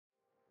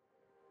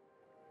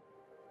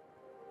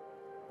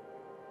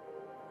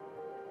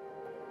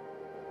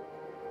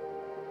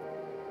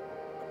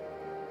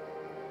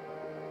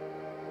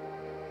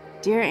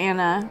Dear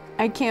Anna,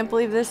 I can't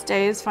believe this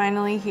day is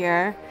finally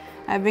here.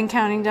 I've been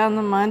counting down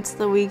the months,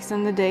 the weeks,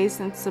 and the days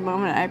since the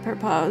moment I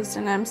proposed,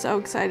 and I'm so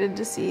excited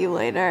to see you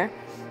later.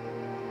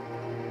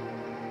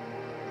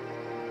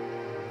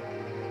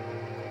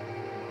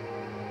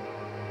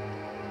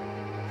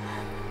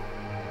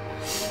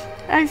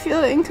 I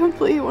feel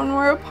incomplete when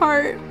we're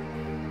apart.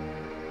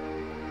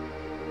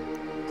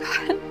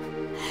 God.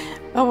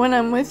 But when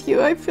I'm with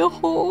you, I feel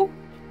whole.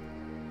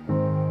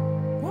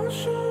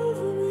 Wash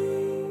over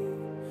me,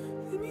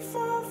 let me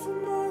fall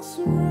from my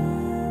surroundings.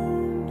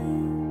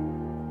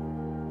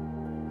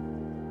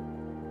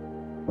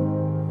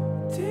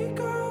 Take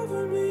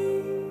over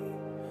me,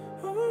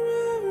 over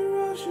every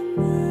rushing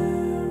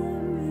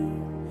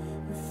memory.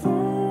 If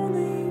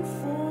only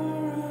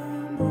for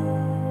a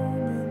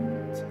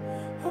moment.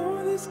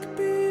 Oh, this could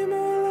be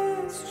my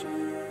last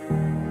chance.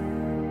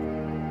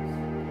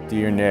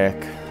 Dear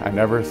Nick, I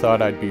never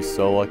thought I'd be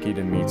so lucky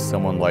to meet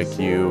someone like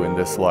you in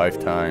this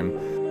lifetime.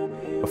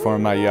 Before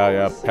my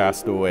yaya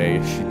passed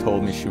away, she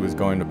told me she was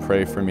going to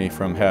pray for me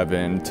from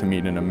heaven to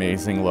meet an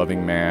amazing,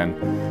 loving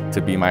man,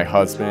 to be my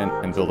husband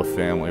and build a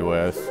family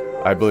with.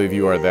 I believe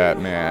you are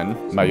that man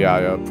my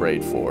yaya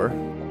prayed for.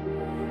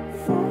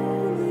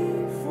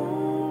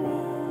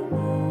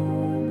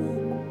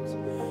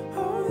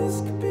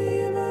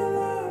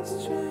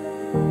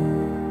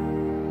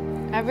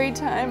 Every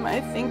time I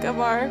think of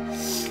our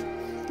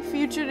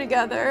future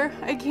together,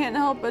 I can't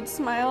help but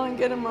smile and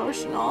get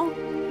emotional.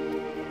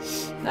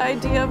 The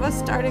idea of us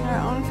starting our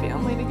own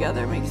family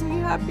together makes me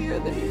happier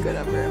than you could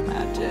ever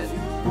imagine.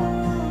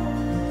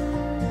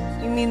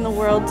 You mean the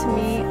world to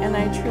me, and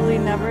I truly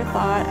never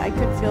thought I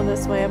could feel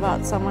this way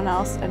about someone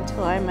else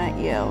until I met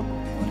you.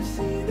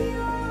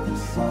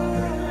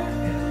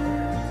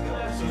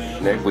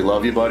 Nick, we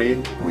love you, buddy.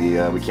 We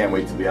can't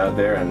wait to be out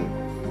there, and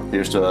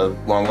here's to a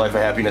long life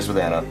of happiness with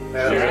Anna.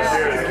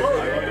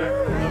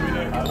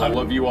 I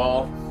love you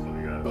all.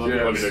 Love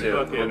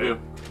you.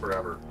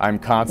 Forever. I'm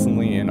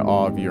constantly in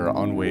awe of your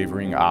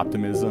unwavering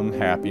optimism,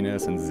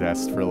 happiness, and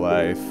zest for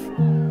life.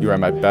 You are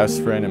my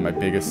best friend and my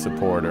biggest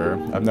supporter.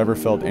 I've never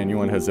felt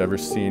anyone has ever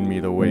seen me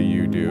the way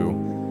you do.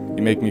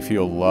 You make me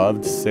feel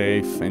loved,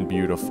 safe, and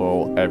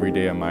beautiful every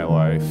day of my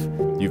life.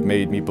 You've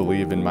made me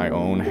believe in my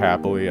own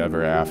happily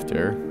ever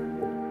after.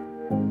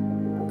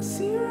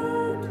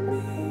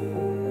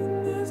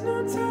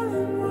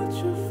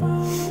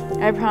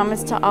 I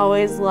promise to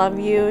always love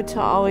you, to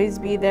always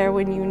be there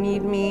when you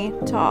need me,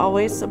 to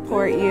always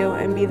support you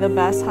and be the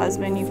best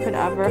husband you could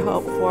ever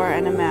hope for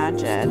and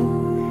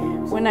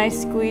imagine. When I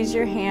squeeze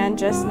your hand,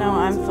 just know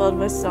I'm filled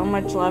with so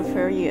much love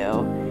for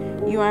you.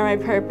 You are my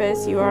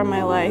purpose, you are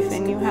my life,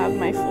 and you have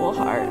my full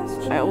heart.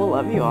 I will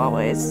love you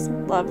always.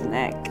 Love,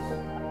 Nick.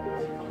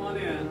 Come on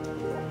in.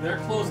 They're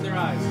closing their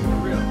eyes. For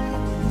real.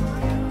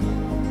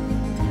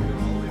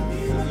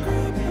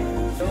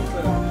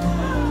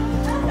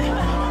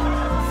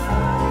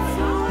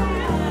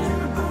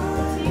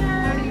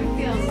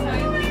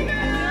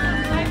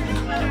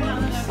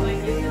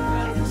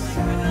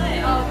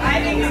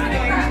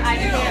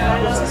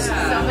 So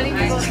many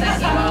people said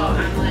he won't.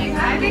 I'm like,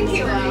 I think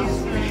he will.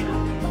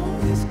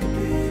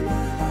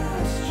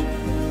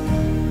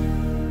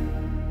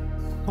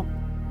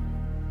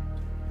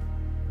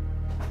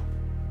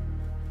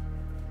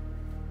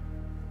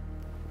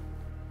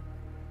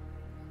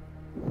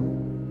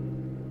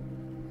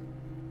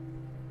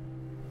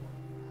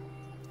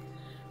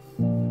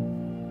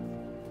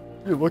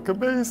 You look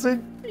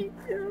amazing. Thank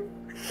you.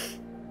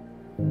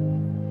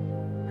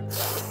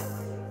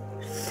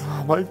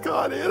 Oh my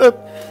God, Anna.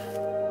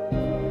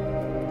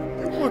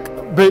 You look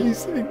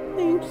amazing.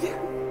 Thank you.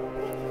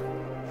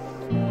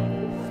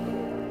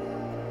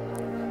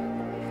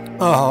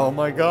 Oh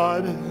my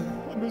God.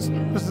 I'm as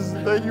nervous as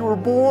the day you were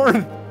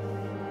born.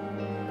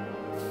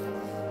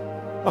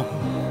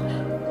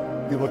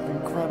 Oh, you look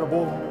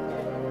incredible.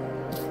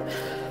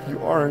 You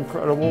are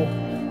incredible.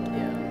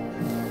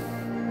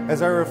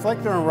 As I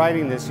reflected on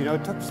writing this,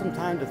 it took some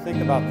time to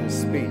think about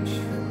this speech.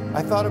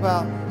 I thought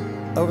about,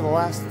 over the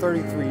last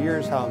 33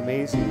 years, how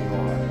amazing you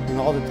are, and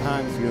all the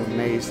times you have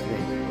amazed me.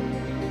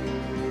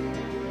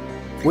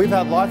 We've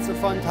had lots of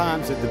fun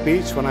times at the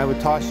beach when I would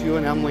toss you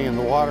and Emily in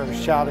the water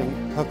shouting,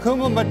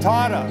 Hakuna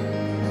Matata!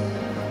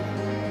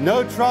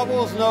 No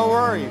troubles, no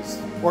worries.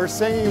 Or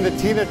singing the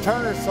Tina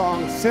Turner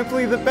song,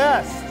 Simply the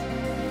Best.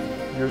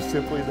 You're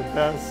simply the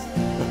best.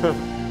 You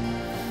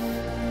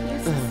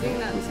used to sing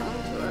that song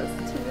to us,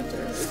 Tina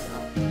Turner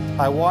song.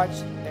 I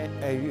watched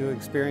you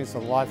experience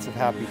lots of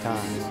happy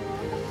times.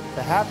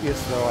 The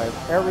happiest, though,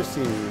 I've ever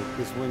seen you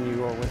is when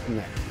you are with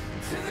Nick.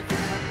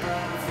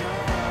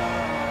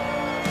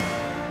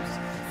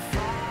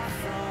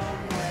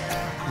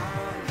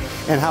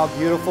 And how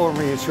beautiful and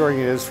reassuring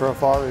it is for a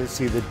father to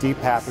see the deep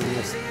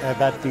happiness,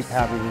 that deep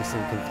happiness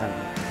and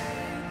contentment.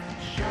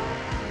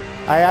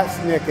 I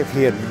asked Nick if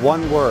he had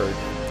one word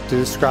to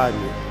describe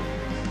you,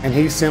 and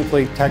he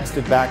simply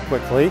texted back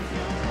quickly,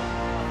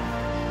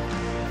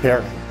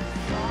 caring.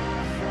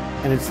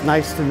 And it's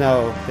nice to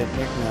know that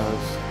Nick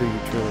knows who you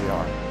truly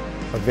are,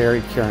 a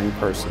very caring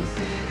person.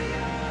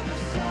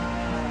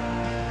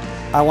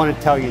 I want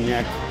to tell you,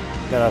 Nick,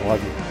 that I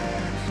love you.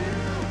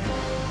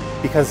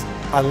 Because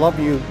I love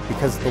you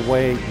because of the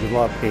way you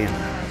love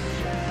Anna.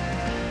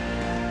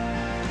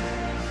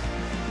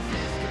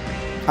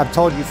 I've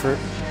told you for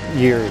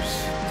years,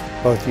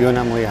 both you and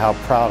Emily, how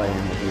proud I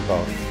am of you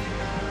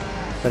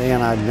both. But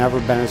Anna, I've never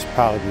been as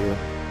proud of you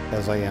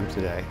as I am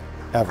today,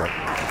 ever.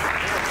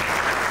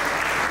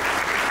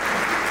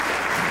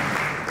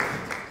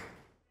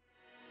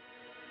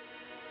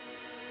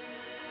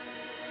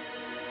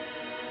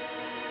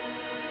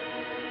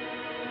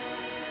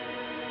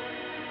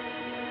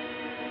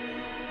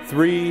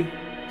 Three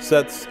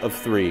sets of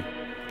three,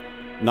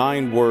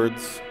 9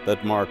 words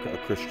that mark a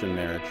Christian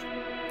marriage.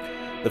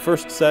 The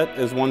first set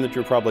is one that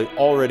you're probably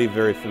already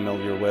very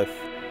familiar with.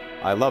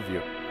 I love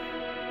you.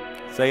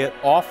 Say it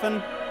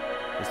often,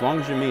 as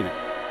long as you mean it.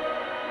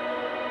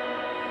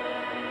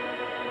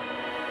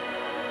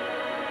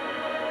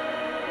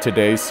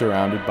 Today,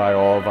 surrounded by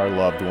all of our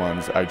loved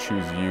ones, I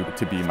choose you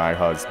to be my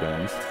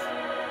husband.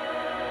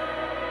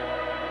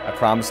 I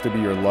promise to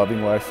be your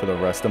loving wife for the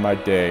rest of my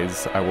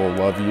days. I will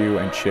love you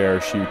and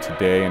cherish you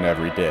today and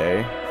every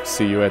day.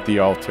 See you at the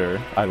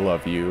altar. I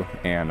love you,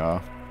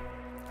 Anna.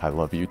 I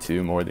love you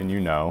too, more than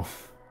you know.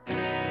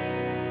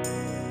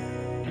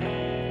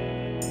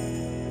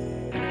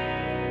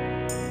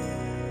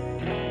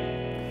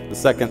 The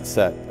second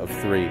set of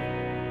 3.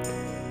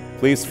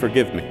 Please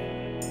forgive me.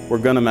 We're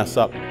gonna mess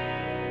up.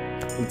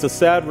 It's a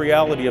sad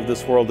reality of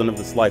this world and of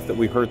this life that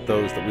we hurt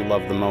those that we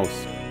love the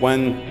most.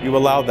 When you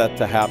allow that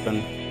to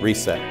happen,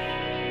 reset.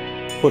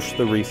 Push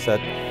the reset.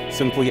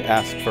 Simply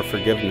ask for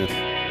forgiveness.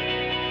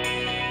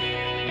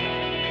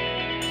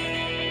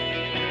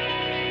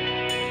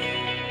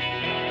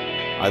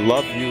 I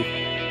love you.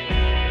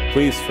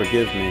 Please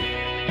forgive me.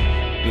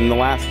 And the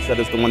last set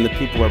is the one that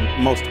people are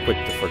most quick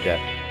to forget.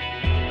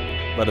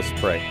 Let us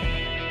pray.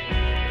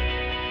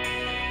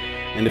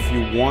 And if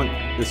you want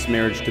this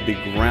marriage to be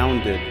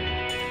grounded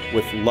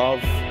with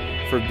love,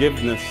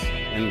 forgiveness,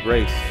 and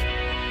grace,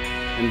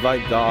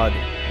 invite God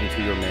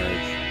into your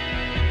marriage.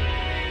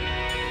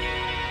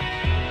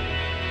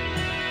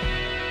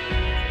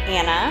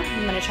 Anna,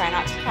 I'm going to try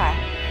not to cry.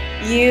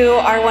 You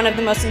are one of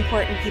the most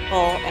important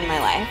people in my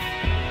life,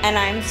 and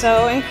I'm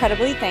so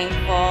incredibly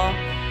thankful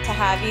to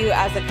have you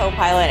as a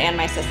co-pilot and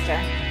my sister.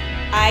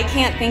 I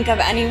can't think of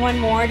anyone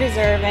more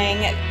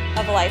deserving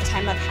of a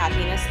lifetime of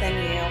happiness than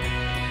you.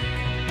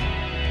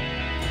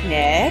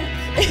 Nick?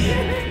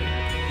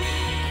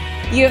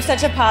 You have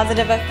such a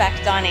positive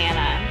effect on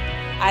Anna.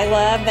 I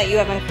love that you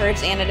have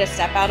encouraged Anna to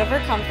step out of her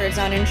comfort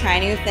zone and try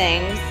new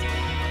things,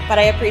 but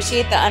I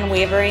appreciate the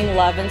unwavering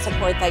love and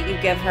support that you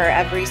give her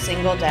every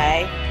single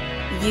day.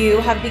 You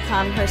have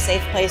become her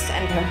safe place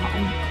and her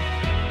home.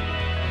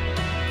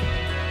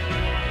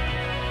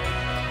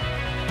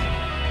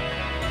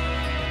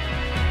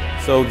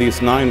 So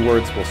these 9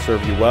 words will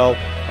serve you well.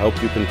 I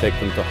hope you can take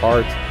them to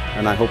heart,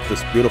 and I hope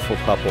this beautiful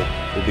couple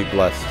will be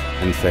blessed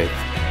in faith.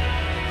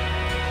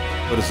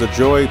 It is a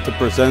joy to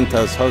present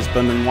as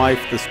husband and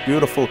wife this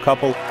beautiful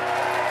couple.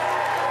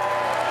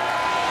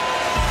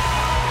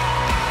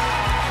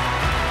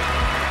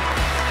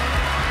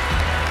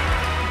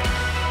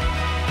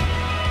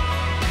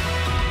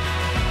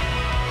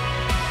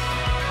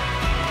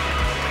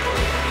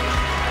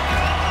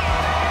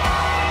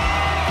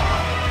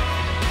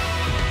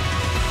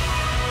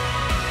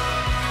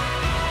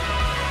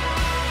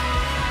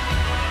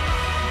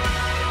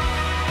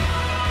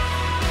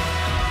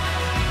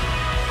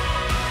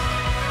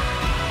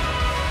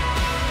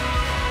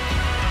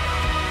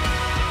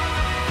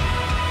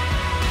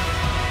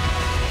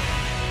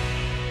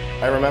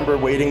 I remember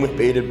waiting with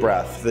bated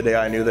breath the day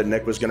I knew that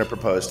Nick was going to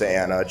propose to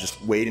Anna,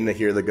 just waiting to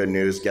hear the good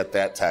news, get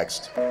that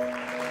text.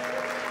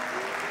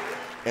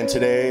 And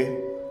today,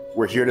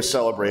 we're here to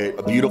celebrate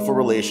a beautiful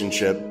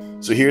relationship.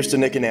 So here's to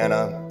Nick and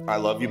Anna. I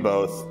love you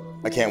both.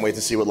 I can't wait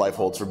to see what life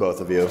holds for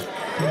both of you.